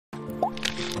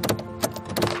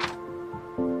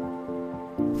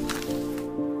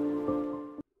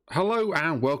Hello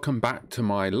and welcome back to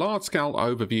my large-scale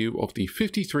overview of the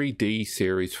 53D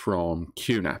series from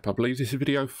QNAP. I believe this is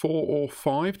video 4 or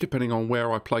 5, depending on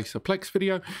where I place a Plex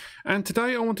video. And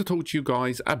today I want to talk to you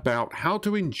guys about how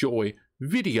to enjoy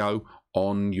video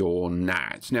on your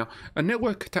NAS. Now, a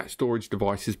network attached storage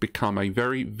device has become a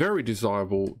very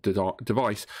desirable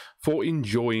device for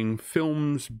enjoying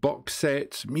films, box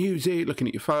sets, music, looking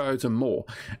at your photos and more.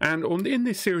 And in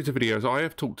this series of videos, I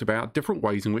have talked about different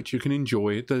ways in which you can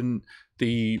enjoy the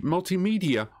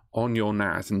multimedia on your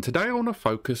NAS. And today I want to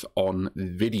focus on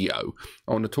video.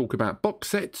 I want to talk about box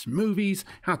sets, movies,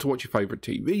 how to watch your favorite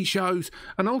TV shows,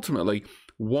 and ultimately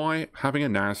why having a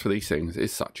NAS for these things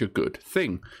is such a good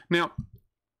thing. Now,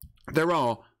 there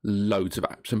are loads of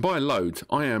apps, and by loads,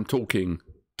 I am talking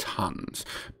tons.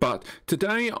 But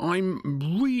today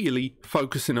I'm really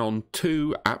focusing on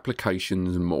two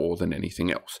applications more than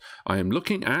anything else. I am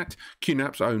looking at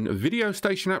QNAP's own video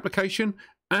station application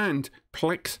and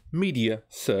Plex Media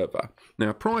Server.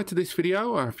 Now, prior to this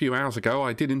video, a few hours ago,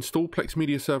 I did install Plex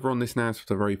Media Server on this NAS for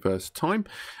the very first time.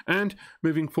 And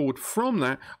moving forward from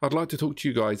that, I'd like to talk to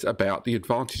you guys about the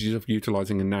advantages of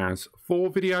utilizing a NAS for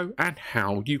video and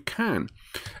how you can.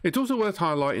 It's also worth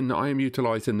highlighting that I am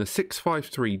utilizing the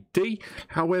 653D.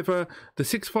 However, the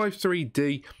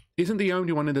 653D isn't the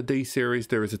only one in the D series.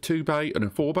 There is a 2-bay and a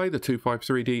 4-bay, the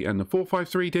 253D and the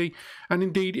 453D. And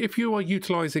indeed, if you are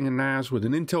utilizing a NAS with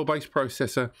an Intel-based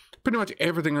processor, pretty much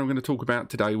everything I'm going to talk about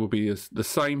today will be the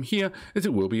same here as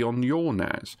it will be on your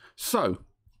NAS. So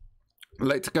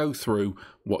let's go through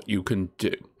what you can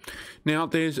do. Now,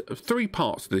 there's three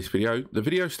parts to this video: the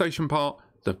video station part,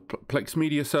 the Plex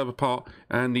Media Server part,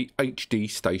 and the HD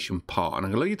Station part. And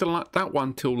I'm going to leave that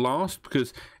one till last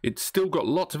because it's still got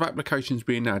lots of applications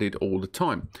being added all the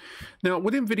time. Now,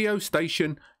 within Video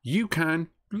Station, you can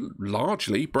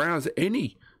largely browse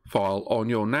any file on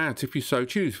your NAS if you so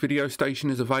choose. Video Station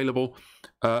is available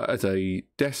as a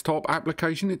desktop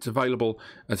application. It's available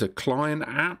as a client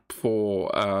app for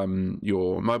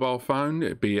your mobile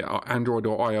phone, be it Android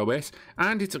or iOS,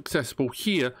 and it's accessible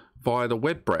here via the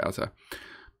web browser.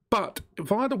 But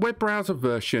via the web browser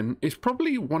version is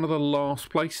probably one of the last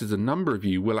places a number of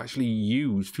you will actually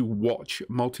use to watch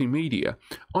multimedia.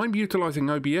 I'm utilizing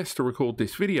OBS to record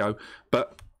this video,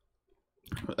 but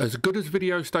as good as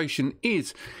Video Station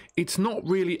is, it's not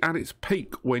really at its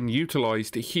peak when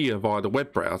utilized here via the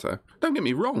web browser. Don't get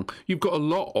me wrong, you've got a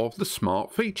lot of the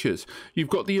smart features. You've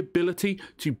got the ability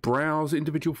to browse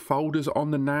individual folders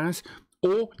on the NAS,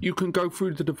 or you can go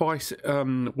through the device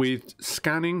with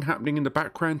scanning happening in the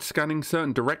background, scanning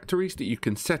certain directories that you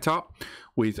can set up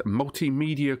with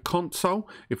Multimedia Console.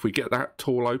 If we get that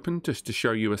tool open, just to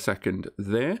show you a second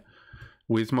there.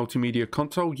 With Multimedia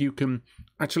Console, you can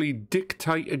actually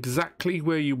dictate exactly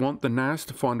where you want the NAS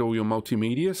to find all your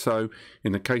multimedia. So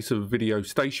in the case of Video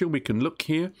Station, we can look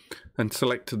here and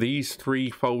select these three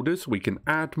folders. We can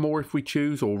add more if we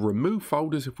choose, or remove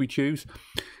folders if we choose.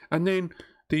 And then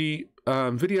the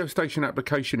Video Station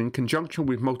application, in conjunction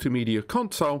with Multimedia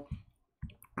Console,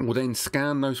 will then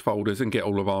scan those folders and get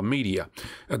all of our media.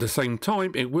 At the same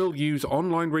time, it will use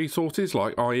online resources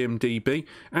like IMDb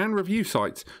and review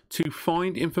sites to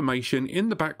find information in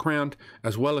the background,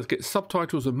 as well as get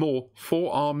subtitles and more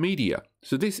for our media.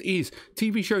 So this is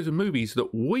TV shows and movies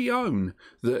that we own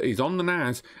that is on the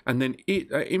NAS, and then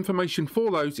information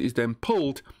for those is then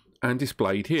pulled and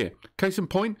displayed here. Case in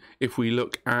point, if we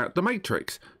look at The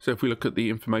Matrix. So if we look at the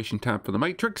information tab for The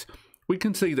Matrix, we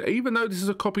can see that even though this is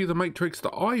a copy of The Matrix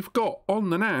that I've got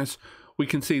on the NAS, we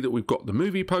can see that we've got the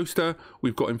movie poster,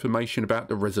 we've got information about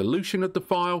the resolution of the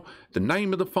file, the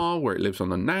name of the file, where it lives on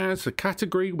the NAS, the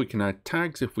category, we can add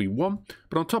tags if we want.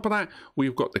 But on top of that,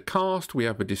 we've got the cast, we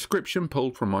have a description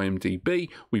pulled from IMDb,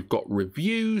 we've got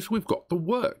reviews, we've got the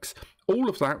works. All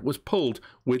of that was pulled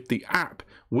with the app.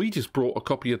 We just brought a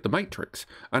copy of The Matrix,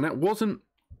 and that wasn't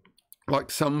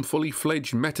like some fully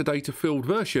fledged metadata filled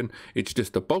version. It's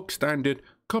just a bog standard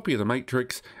copy of The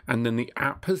Matrix, and then the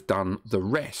app has done the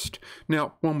rest.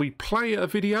 Now, when we play a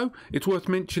video, it's worth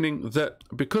mentioning that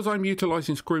because I'm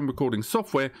utilizing screen recording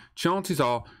software, chances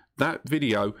are that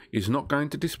video is not going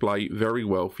to display very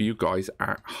well for you guys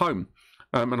at home.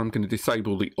 And I'm going to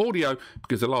disable the audio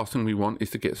because the last thing we want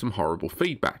is to get some horrible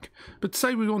feedback. But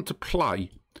say we want to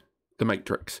play The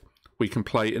Matrix. We can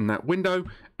play it in that window,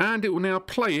 and it will now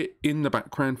play it in the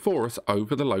background for us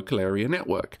over the local area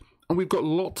network. And we've got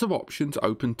lots of options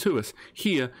open to us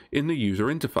here in the user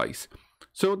interface.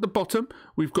 So at the bottom,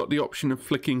 we've got the option of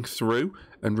flicking through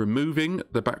and removing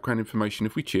the background information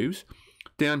if we choose.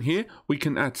 Down here, we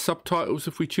can add subtitles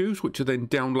if we choose, which are then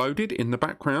downloaded in the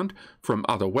background from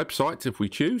other websites if we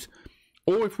choose.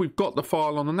 or if we've got the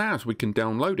file on the NAS, we can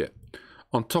download it.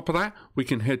 On top of that, we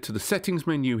can head to the settings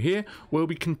menu here, where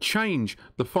we can change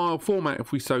the file format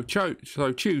if we so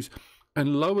choose,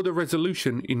 and lower the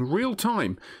resolution in real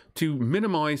time to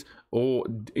minimize or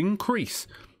increase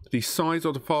the size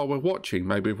of the file we're watching.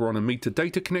 Maybe if we're on a meter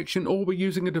data connection or we're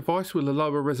using a device with a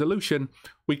lower resolution,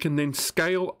 we can then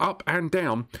scale up and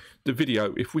down the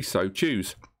video if we so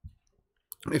choose.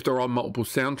 If there are multiple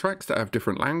soundtracks that have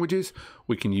different languages,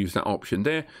 we can use that option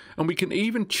there, and we can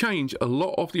even change a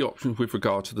lot of the options with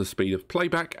regard to the speed of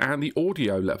playback and the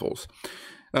audio levels.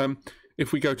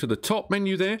 If we go to the top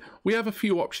menu there, we have a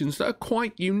few options that are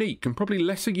quite unique and probably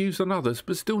lesser used than others,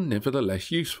 but still nevertheless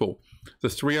useful. The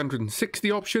 360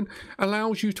 option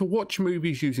allows you to watch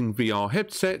movies using VR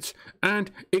headsets, and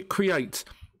it creates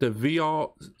the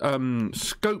VR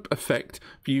scope effect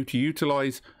for you to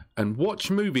utilize and watch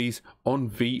movies on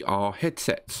VR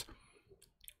headsets.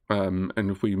 And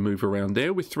if we move around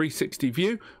there with 360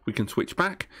 view, we can switch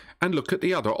back and look at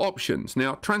the other options.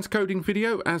 Now, transcoding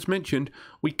video, as mentioned,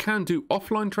 we can do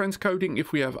offline transcoding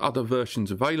if we have other versions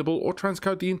available, or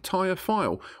transcode the entire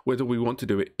file, whether we want to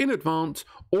do it in advance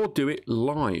or do it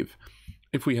live.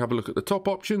 If we have a look at the top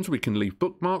options, we can leave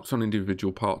bookmarks on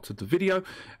individual parts of the video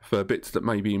for bits that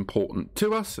may be important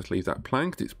to us. Let's leave that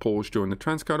blank, it's paused during the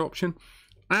transcode option.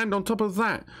 And on top of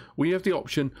that, we have the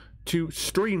option to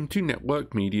stream to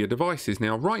network media devices.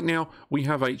 Now, right now, we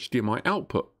have HDMI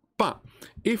output, but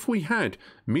if we had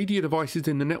media devices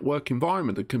in the network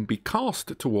environment that can be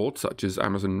cast towards, such as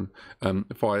Amazon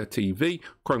Fire TV,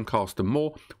 Chromecast and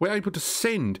more, we're able to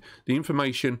send the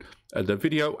information, the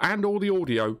video and all the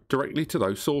audio directly to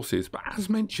those sources. But as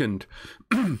mentioned,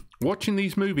 watching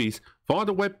these movies via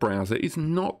the web browser is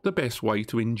not the best way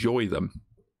to enjoy them.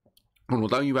 And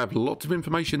although you have lots of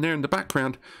information there in the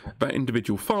background about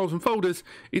individual files and folders,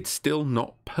 it's still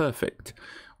not perfect.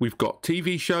 We've got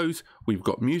TV shows, we've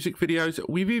got music videos,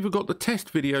 we've even got the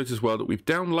test videos as well that we've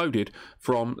downloaded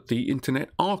from the Internet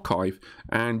Archive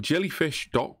and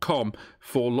jellyfish.com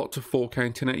for lots of 4K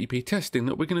and 1080p testing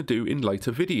that we're going to do in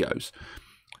later videos.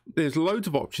 There's loads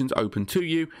of options open to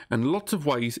you and lots of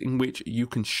ways in which you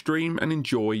can stream and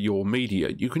enjoy your media.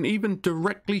 You can even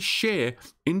directly share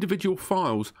individual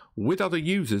files with other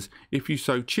users if you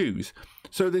so choose.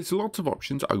 So there's lots of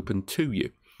options open to you.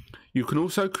 You can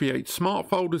also create smart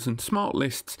folders and smart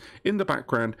lists in the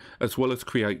background, as well as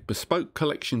create bespoke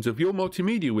collections of your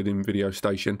multimedia within Video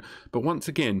Station. But once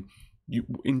again,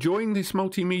 enjoying this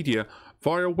multimedia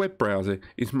via a web browser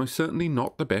is most certainly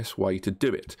not the best way to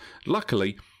do it.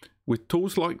 Luckily, with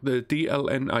tools like the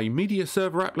DLNA Media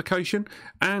Server application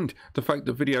and the fact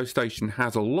that Video Station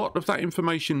has a lot of that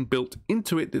information built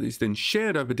into it that is then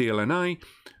shared over DLNA,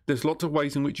 there's lots of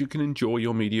ways in which you can enjoy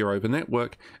your media over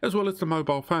network, as well as the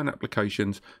mobile phone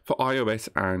applications for iOS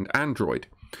and Android.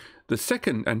 The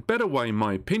second and better way, in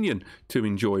my opinion, to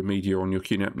enjoy media on your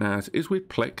QNAP NAS is with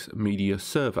Plex Media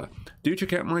Server. Do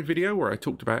check out my video where I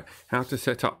talked about how to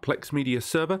set up Plex Media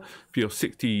Server for your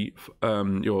 53D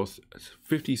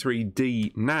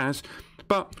NAS,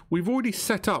 but we've already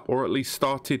set up, or at least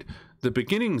started, the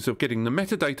beginnings of getting the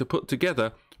metadata put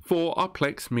together for our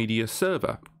Plex Media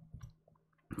Server.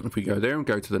 If we go there and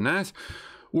go to the NAS,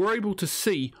 we're able to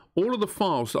see all of the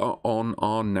files that are on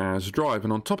our NAS drive.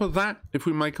 And on top of that, if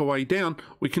we make our way down,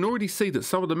 we can already see that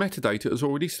some of the metadata has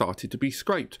already started to be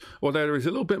scraped, although there is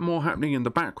a little bit more happening in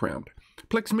the background.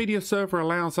 Plex Media Server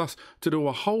allows us to do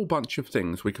a whole bunch of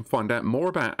things. We can find out more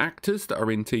about actors that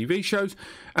are in TV shows,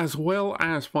 as well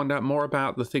as find out more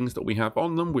about the things that we have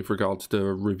on them with regards to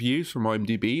reviews from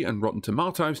IMDb and Rotten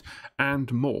Tomatoes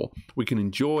and more. We can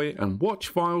enjoy and watch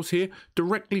files here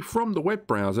directly from the web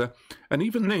browser, and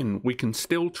even then we can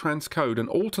still transcode and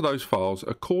alter those files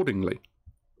accordingly.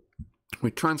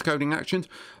 With transcoding actions,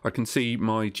 I can see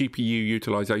my GPU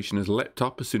utilization has leapt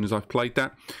up as soon as I've played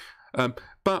that.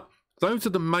 But those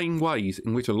are the main ways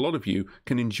in which a lot of you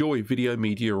can enjoy video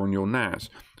media on your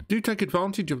NAS. Do take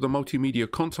advantage of the multimedia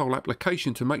console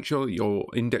application to make sure that you're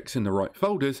indexing the right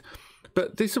folders.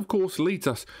 But this, of course, leads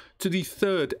us to the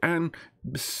third and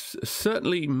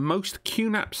certainly most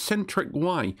QNAP-centric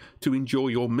way to enjoy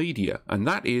your media, and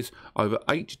that is over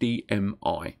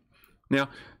HDMI. Now,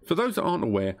 for those that aren't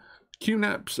aware,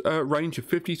 QNAP's range of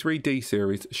 53D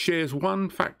series shares one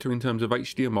factor in terms of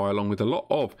HDMI along with a lot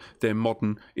of their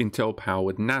modern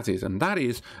Intel-powered NASs, and that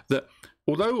is that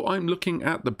although I'm looking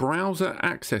at the browser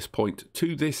access point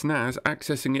to this NAS,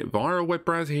 accessing it via a web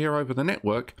browser here over the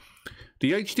network,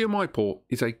 the HDMI port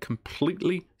is a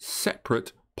completely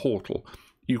separate portal.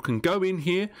 You can go in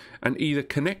here and either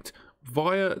connect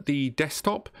via the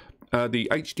desktop the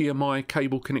HDMI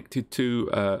cable connected to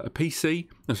a PC,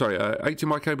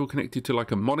 HDMI cable connected to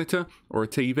like a monitor or a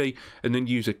TV, and then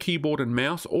use a keyboard and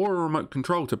mouse or a remote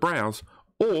control to browse,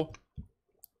 or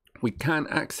we can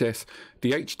access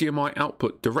the HDMI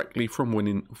output directly from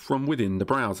within the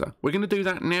browser. We're going to do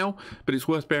that now, but it's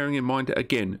worth bearing in mind that,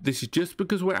 again, this is just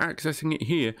because we're accessing it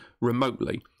here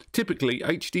remotely. Typically,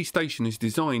 HD Station is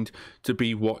designed to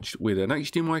be watched with an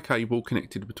HDMI cable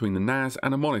connected between the NAS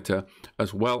and a monitor,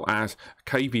 as well as a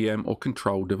KVM or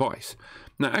control device.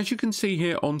 Now, as you can see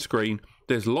here on screen,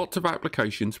 there's lots of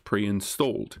applications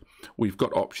pre-installed. We've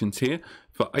got options here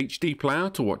for HD Player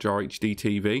to watch our HD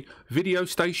TV, Video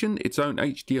Station, its own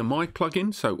HDMI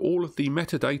plugin, so all of the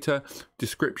metadata,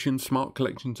 descriptions, smart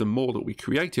collections and more that we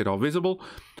created are visible.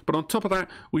 But on top of that,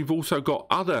 we've also got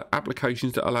other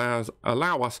applications that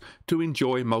allow us to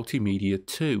enjoy multimedia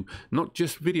too, not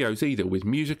just videos either, with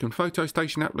music and photo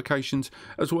station applications,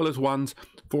 as well as ones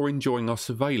for enjoying our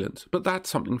surveillance, but that's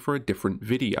something for a different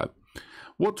video.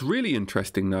 What's really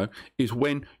interesting though is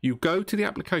when you go to the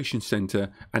application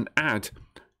center and add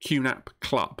QNAP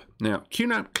Club. Now,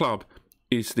 QNAP Club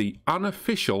is the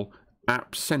unofficial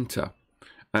app center,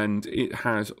 and it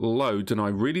has loads, and I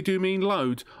really do mean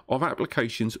loads, of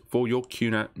applications for your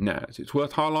QNAP NAS. It's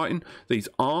worth highlighting these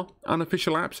are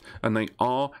unofficial apps, and they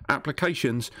are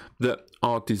applications that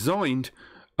are designed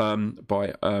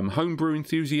by homebrew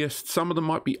enthusiasts. Some of them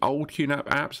might be old QNAP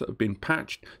apps that have been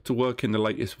patched to work in the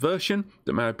latest version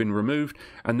that may have been removed,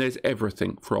 and there's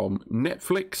everything from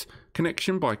Netflix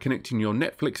connection by connecting your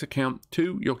Netflix account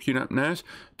to your QNAP NAS,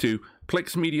 to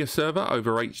Plex media server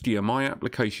over HDMI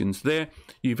applications there.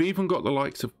 You've even got the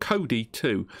likes of Kodi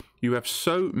too. You have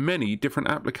so many different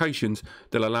applications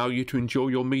that allow you to enjoy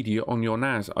your media on your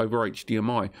NAS over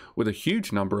HDMI, with a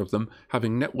huge number of them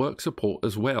having network support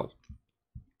as well.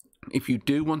 If you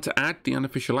do want to add the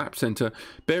unofficial app center,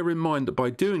 bear in mind that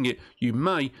by doing it, you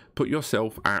may put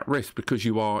yourself at risk because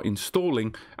you are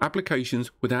installing applications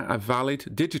without a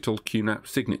valid digital QNAP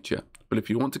signature. But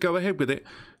if you want to go ahead with it,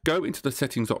 go into the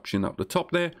settings option up the top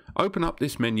there, open up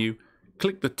this menu,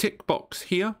 click the tick box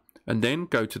here, and then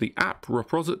go to the app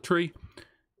repository,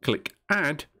 click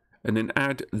add, and then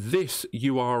add this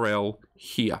URL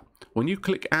here. When you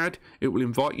click add, it will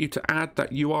invite you to add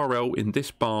that URL in this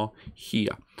bar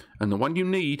here. And the one you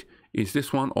need is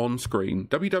this one on screen,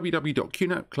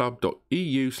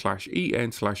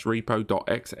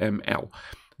 www.qnapclub.eu/en/repo.xml.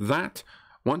 That,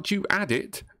 once you add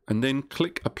it and then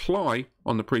click apply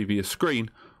on the previous screen,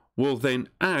 will then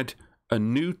add a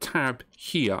new tab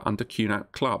here under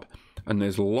QNAP Club. And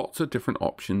there's lots of different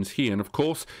options here. And of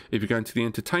course, if you go into the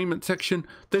entertainment section,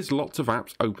 there's lots of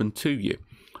apps open to you.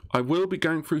 I will be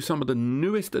going through some of the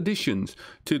newest additions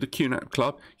to the QNAP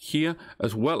Club here,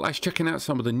 as well as checking out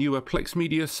some of the newer Plex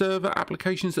Media Server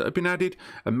applications that have been added,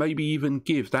 and maybe even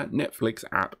give that Netflix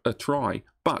app a try.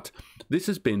 But this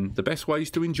has been the best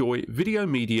ways to enjoy video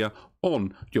media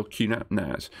on your QNAP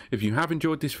NAS. If you have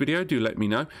enjoyed this video, do let me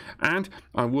know, and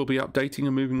I will be updating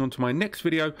and moving on to my next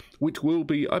video, which will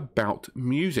be about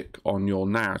music on your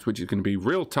NAS, which is going to be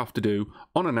real tough to do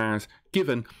on a NAS,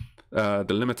 given the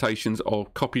limitations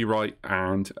of copyright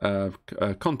and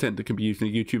content that can be used in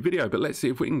a YouTube video. But let's see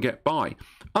if we can get by.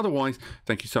 Otherwise,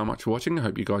 thank you so much for watching. I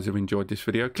hope you guys have enjoyed this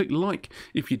video. Click like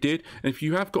if you did, and if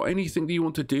you have got anything that you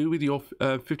want to do with your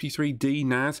 53D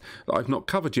NAS that I've not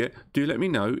covered yet, do let me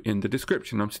know in the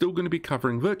description. I'm still going to be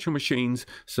covering virtual machines,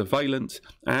 surveillance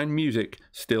and music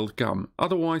still to come.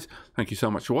 Otherwise, thank you so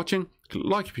much for watching. Click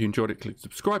like if you enjoyed it, click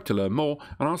subscribe to learn more,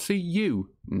 and I'll see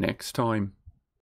you next time.